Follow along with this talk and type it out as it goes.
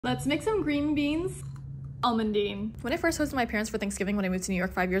Let's make some green beans. Almondine. When I first hosted my parents for Thanksgiving when I moved to New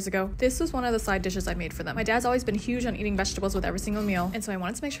York 5 years ago, this was one of the side dishes I made for them. My dad's always been huge on eating vegetables with every single meal, and so I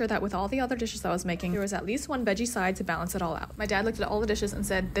wanted to make sure that with all the other dishes I was making, there was at least one veggie side to balance it all out. My dad looked at all the dishes and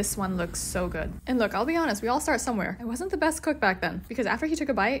said, this one looks so good. And look, I'll be honest, we all start somewhere. I wasn't the best cook back then, because after he took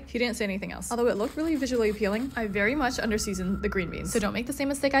a bite, he didn't say anything else. Although it looked really visually appealing, I very much underseasoned the green beans. So don't make the same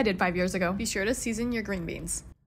mistake I did 5 years ago. Be sure to season your green beans.